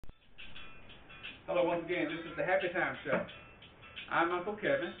Hello, once again, this is the Happy Time Show. I'm Uncle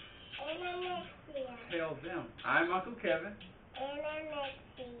Kevin. And Alexia. Tell them. I'm Uncle Kevin. And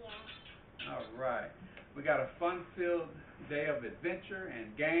Alexia. All right. We got a fun-filled day of adventure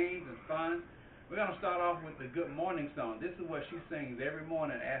and games and fun. We're going to start off with the Good Morning song. This is what she sings every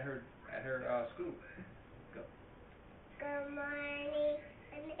morning at her school. Go. Good morning,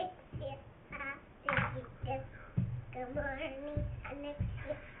 Alexia. Good morning, Alexia. Good morning, Alexia.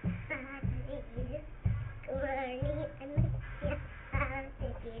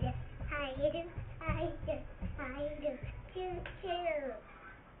 How you do? Choo-choo.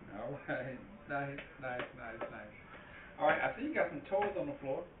 All right. Nice. All right, I see you got some toys on the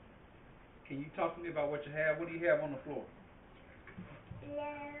floor. Can you talk to me about what you have? What do you have on the floor?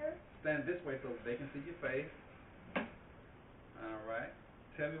 Hello. Stand this way so they can see your face. All right.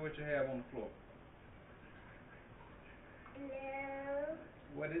 Tell me what you have on the floor. Hello.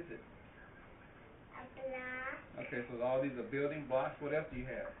 What is it? A block. Okay, so all these are building blocks. What else do you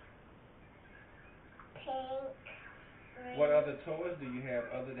have? Pink. Green. What other toys do you have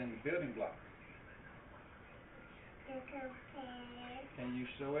other than the building blocks? Little pig. Can you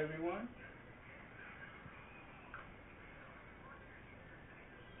show everyone?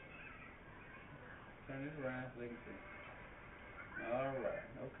 Turn it around so they can see. All right,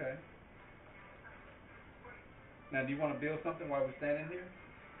 okay. Now, do you want to build something while we're standing here?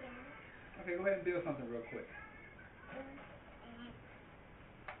 Yeah. Okay, go ahead and build something real quick.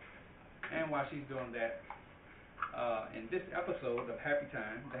 And while she's doing that, in this episode of Happy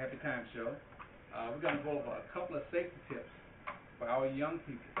Time, the Happy Time Show, we're going to go over a couple of safety tips for our young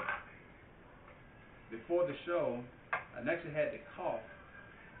people. Before the show, Alexia had to cough,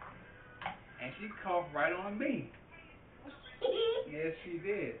 and she coughed right on me. Yes, she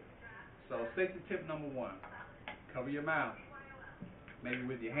did. So safety tip number one, cover your mouth. Maybe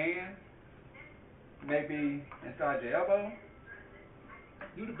with your hand, maybe inside your elbow.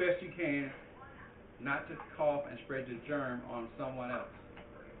 Do the best you can not to cough and spread your germ on someone else.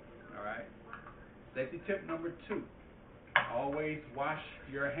 All right? Safety tip number two, always wash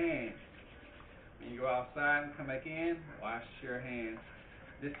your hands. When you go outside and come back in, wash your hands.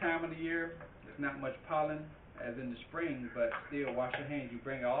 This time of the year, there's not much pollen as in the spring, but still wash your hands. You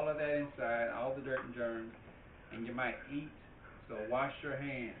bring all of that inside, all the dirt and germs, and you might eat. So wash your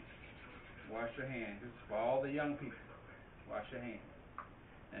hands. Wash your hands. This is for all the young people. Wash your hands.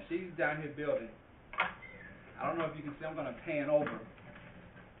 Now she's down here building. I don't know if you can see, I'm going to pan over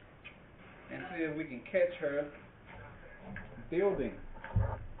and see if we can catch her building.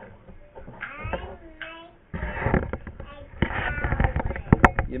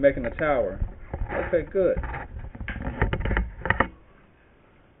 You're making a tower. Okay, good.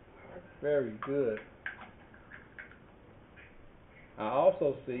 Very good. I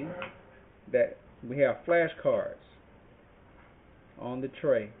also see that we have flashcards on the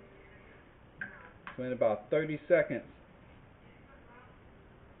tray. So in about 30 seconds,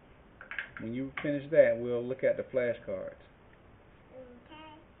 when you finish that, we'll look at the flashcards.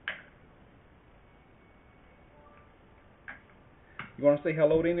 Okay. You want to say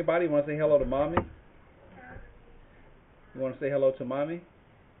hello to anybody? You want to say hello to Mommy? You want to say hello to Mommy?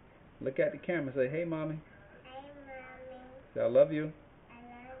 Look at the camera and say, hey, Mommy. Hey, Mommy. Say, I love you. I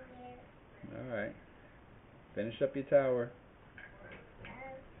love you. All right. Finish up your tower,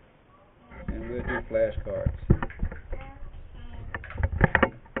 Okay. and we'll do flashcards. Okay.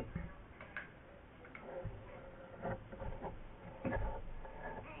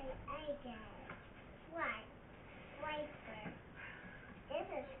 I got it. What? Wiper. This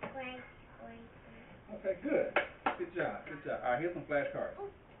is white wiper. Okay, good. Good job. All right, here's some flashcards. Oh,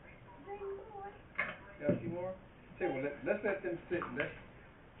 one more. Got a few more? Say, well, let's let them sit and let's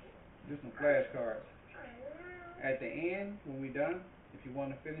do some flashcards. At the end, when we're done, if you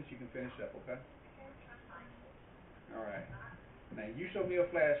want to finish, you can finish up, okay? All right. Now, you show me a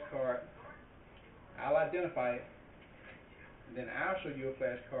flashcard. I'll identify it. And then I'll show you a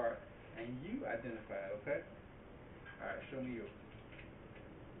flashcard, and you identify it, okay? All right, show me yours.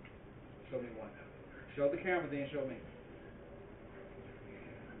 Show me one. Show the camera, then show me.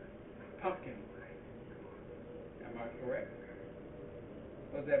 Pumpkin. Am I correct?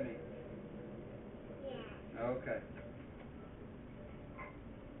 What does that mean? Yeah. Okay.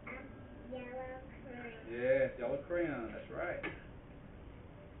 Yellow crayon. Yes, yellow crayon. That's right.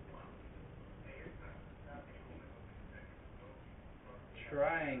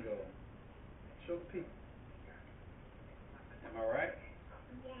 Triangle. Show the people. Am I right?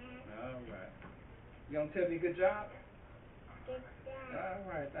 Yeah. All right. You gonna tell me good job? Good job. All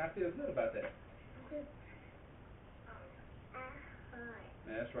right. I feel good about that. A heart.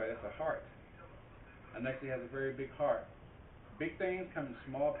 That's right. That's a heart. Next, it has a very big heart. Big things come in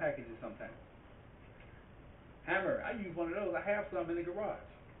small packages sometimes. Hammer, I use one of those. I have some in the garage.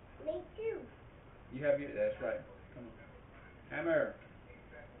 Me too. You have your, that's right. Come on. Hammer.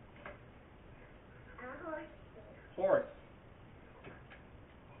 A horse. Horse.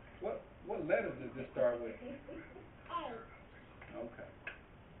 What letters does this start with? A. Okay.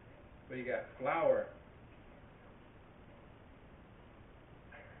 What you got? Flower.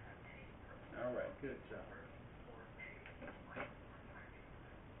 All right, good job.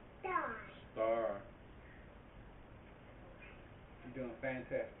 Star. Star. You're doing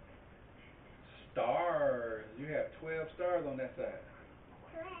fantastic. Stars. You have 12 stars on that side.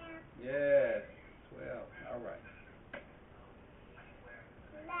 12. Yes, 12. All right.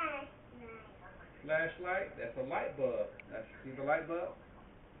 Flashlight. Flashlight. That's a light bulb. See the light bulb?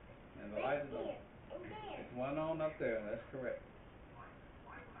 And the light is on. And there. There's one on up there. That's correct.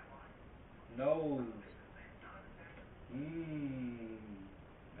 Nose. Mmm.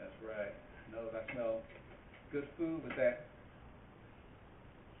 That's right. Nose. I smell good food with that.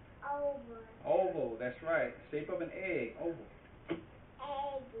 Oval. Oval. That's right. Shape of an egg. Oval. Egg.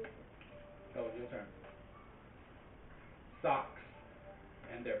 So your turn. Socks.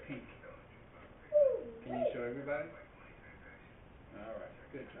 And they're pink. Can you show everybody? All right.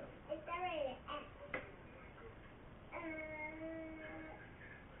 Good job. It's already X.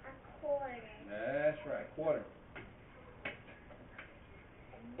 A quarter. That's right. Quarter.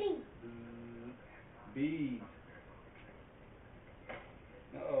 B. Bees.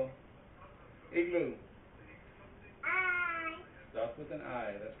 Uh-oh. Igloo. I. Starts with an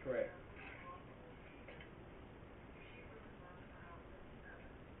I. That's correct.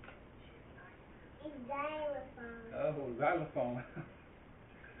 Xylophone. Oh, xylophone.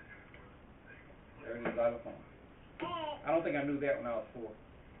 There it is, xylophone. X. I don't think I knew that when I was 4.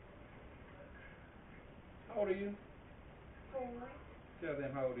 How old are you? 4. Tell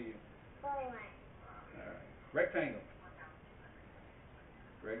them, how old are you? 4. All right. Rectangle.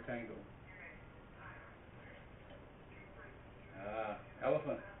 Rectangle.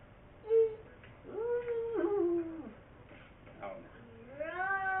 Elephant. Ooh. Oh.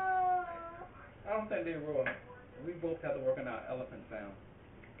 Roll. I don't think they roar. We both have to work on our elephant sound.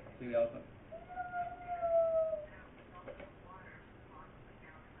 See the elephant?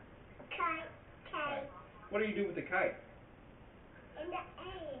 Kite. What do you do with the kite? In the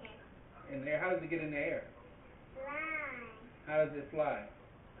air. In the air? How does it get in the air? Fly. How does it fly?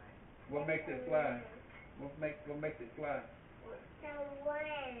 What makes it fly? What makes it fly? The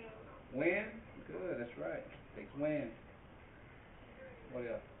wind. Wind? Good, that's right. Takes wind. What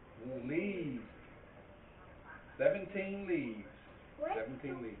else? Ooh, leaves. 17 leaves.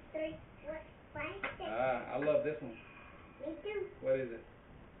 17 leaves. 3, 4, 5, 6. I love this one. Me too. What is it?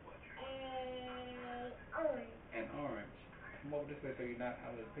 Orange. An orange. Come over this way so you're not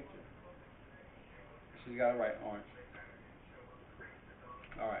out of the picture. She's got it right, orange.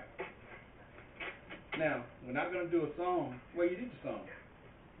 All right. Now, we're not going to do a song. Well, you did the song.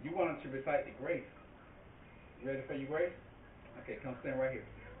 You wanted to recite the grace. You ready for your grace? Okay, come stand right here.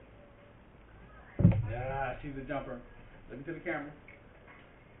 Yeah, she's a jumper. Look into the camera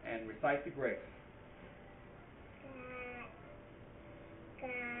and recite the grace. God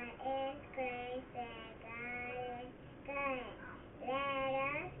is grace and God is good. Let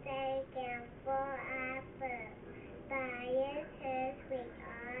us thank Him for our food. By His hands we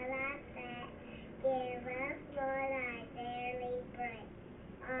all are fed. Give us more our daily bread.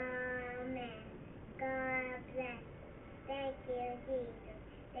 Amen. God bless. Thank you, Jesus.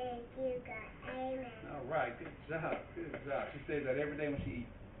 Thank you, God. Amen. All right, good job, good job. She says that every day when she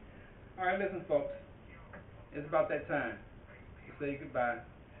eats. All right, listen, folks. It's about that time to say goodbye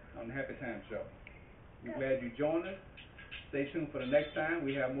on the Happy Time Show. We're glad you joined us. Stay tuned for the next time.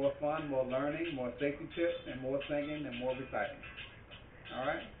 We have more fun, more learning, more safety tips, and more singing and more reciting. All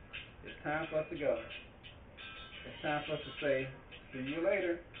right? It's time for us to go. It's time for us to say, see you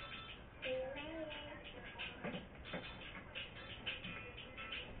later. See you later.